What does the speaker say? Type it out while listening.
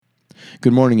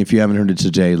Good morning. If you haven't heard it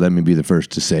today, let me be the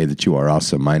first to say that you are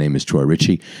awesome. My name is Troy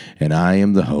Ritchie, and I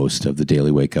am the host of the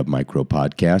Daily Wake Up Micro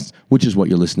Podcast, which is what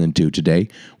you're listening to today,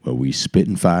 where we spit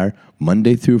and fire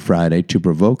Monday through Friday to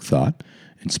provoke thought,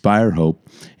 inspire hope,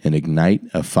 and ignite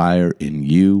a fire in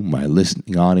you, my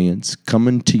listening audience,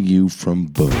 coming to you from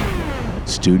Boom,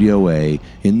 Studio A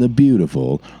in the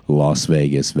beautiful Las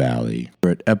Vegas Valley.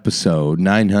 We're at episode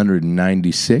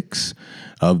 996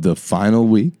 of the final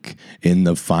week in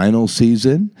the final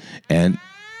season. And,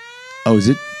 is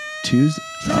it Tuesday?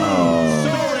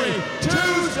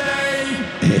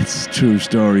 It's True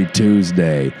Story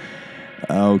Tuesday.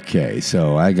 Okay,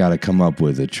 so I got to come up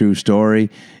with a true story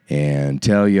and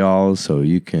tell y'all so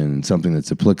you can, something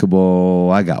that's applicable.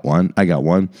 I got one.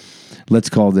 Let's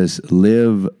call this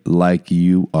Live Like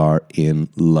You Are in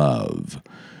Love.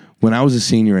 When I was a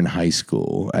senior in high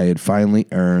school, I had finally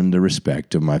earned the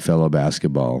respect of my fellow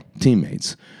basketball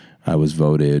teammates. I was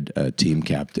voted a team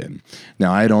captain.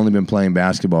 Now, I had only been playing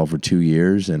basketball for 2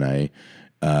 years, and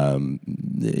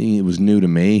it was new to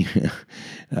me.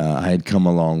 I had come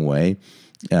a long way.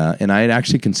 And I had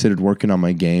actually considered working on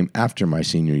my game after my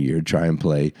senior year, try and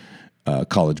play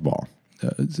college ball,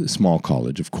 small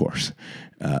college, of course.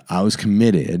 I was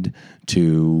committed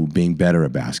to being better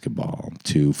at basketball,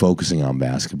 to focusing on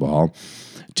basketball,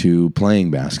 to playing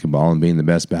basketball and being the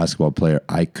best basketball player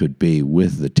I could be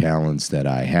with the talents that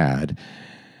I had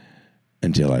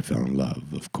until I fell in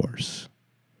love, of course.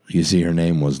 You see, her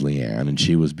name was Leanne, and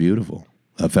she was beautiful,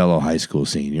 a fellow high school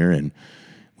senior, and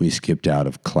we skipped out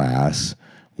of class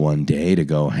one day to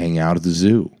go hang out at the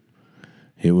zoo.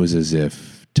 It was as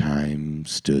if time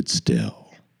stood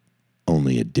still,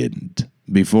 only it didn't.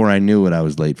 Before I knew it, I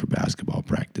was late for basketball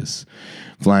practice.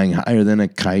 Flying higher than a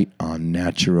kite on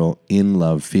natural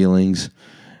in-love feelings,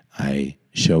 I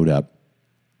showed up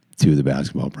to the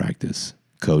basketball practice.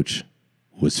 Coach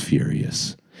was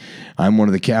furious. I'm one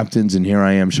of the captains, and here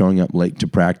I am showing up late to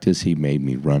practice. He made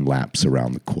me run laps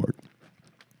around the court,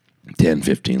 10,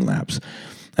 15 laps.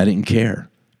 I didn't care.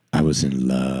 I was in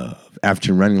love.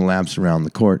 After running laps around the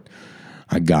court,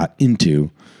 I got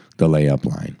into the layup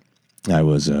line. I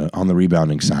was on the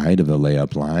rebounding side of the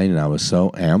layup line, and I was so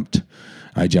amped,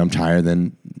 I jumped higher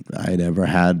than I'd ever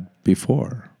had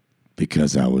before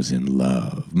because I was in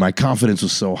love. My confidence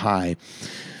was so high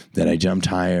that I jumped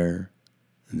higher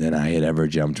than I had ever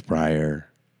jumped prior.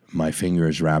 My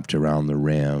fingers wrapped around the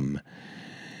rim,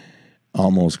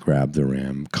 almost grabbed the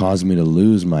rim, caused me to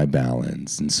lose my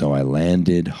balance, and so I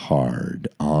landed hard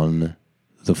on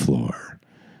the floor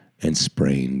and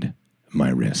sprained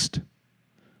my wrist.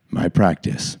 My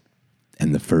practice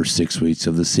and the first 6 weeks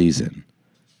of the season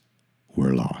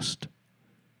were lost.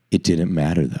 It didn't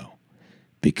matter, though,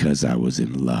 because I was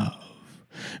in love.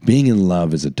 Being in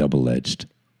love is a double-edged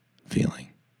feeling.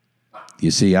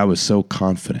 You see, I was so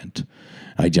confident.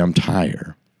 I jumped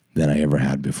higher than I ever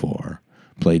had before,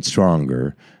 played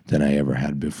stronger than I ever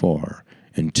had before.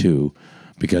 And two,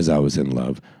 because I was in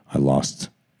love, I lost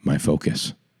my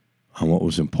focus on what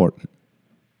was important,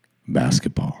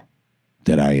 basketball.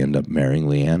 Did I end up marrying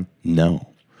Leanne? No.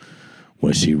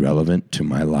 Was she relevant to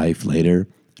my life later?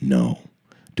 No.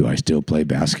 Do I still play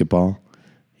basketball?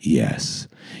 Yes.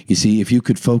 You see, if you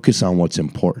could focus on what's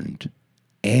important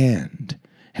and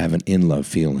have an in-love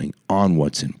feeling on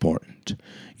what's important,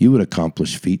 you would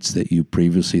accomplish feats that you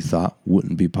previously thought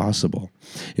wouldn't be possible.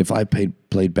 If I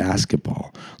played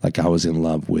basketball like I was in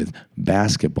love with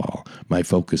basketball, my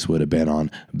focus would have been on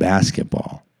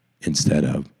basketball instead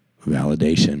of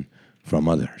validation from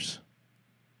others.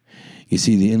 You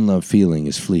see, the in-love feeling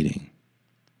is fleeting,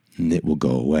 and it will go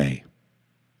away.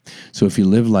 So if you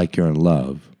live like you're in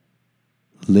love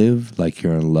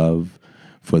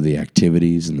for the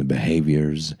activities and the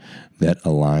behaviors that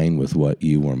align with what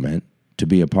you were meant to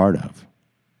be a part of.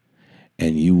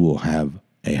 And you will have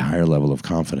a higher level of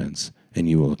confidence, and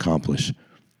you will accomplish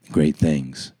great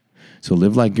things. So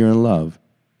live like you're in love,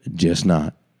 just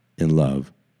not in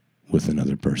love with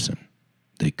another person.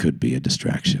 They could be a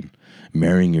distraction.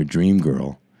 Marrying your dream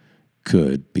girl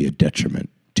could be a detriment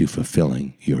to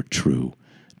fulfilling your true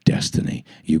destiny.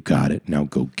 You got it. Now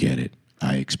go get it.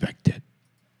 I expect it.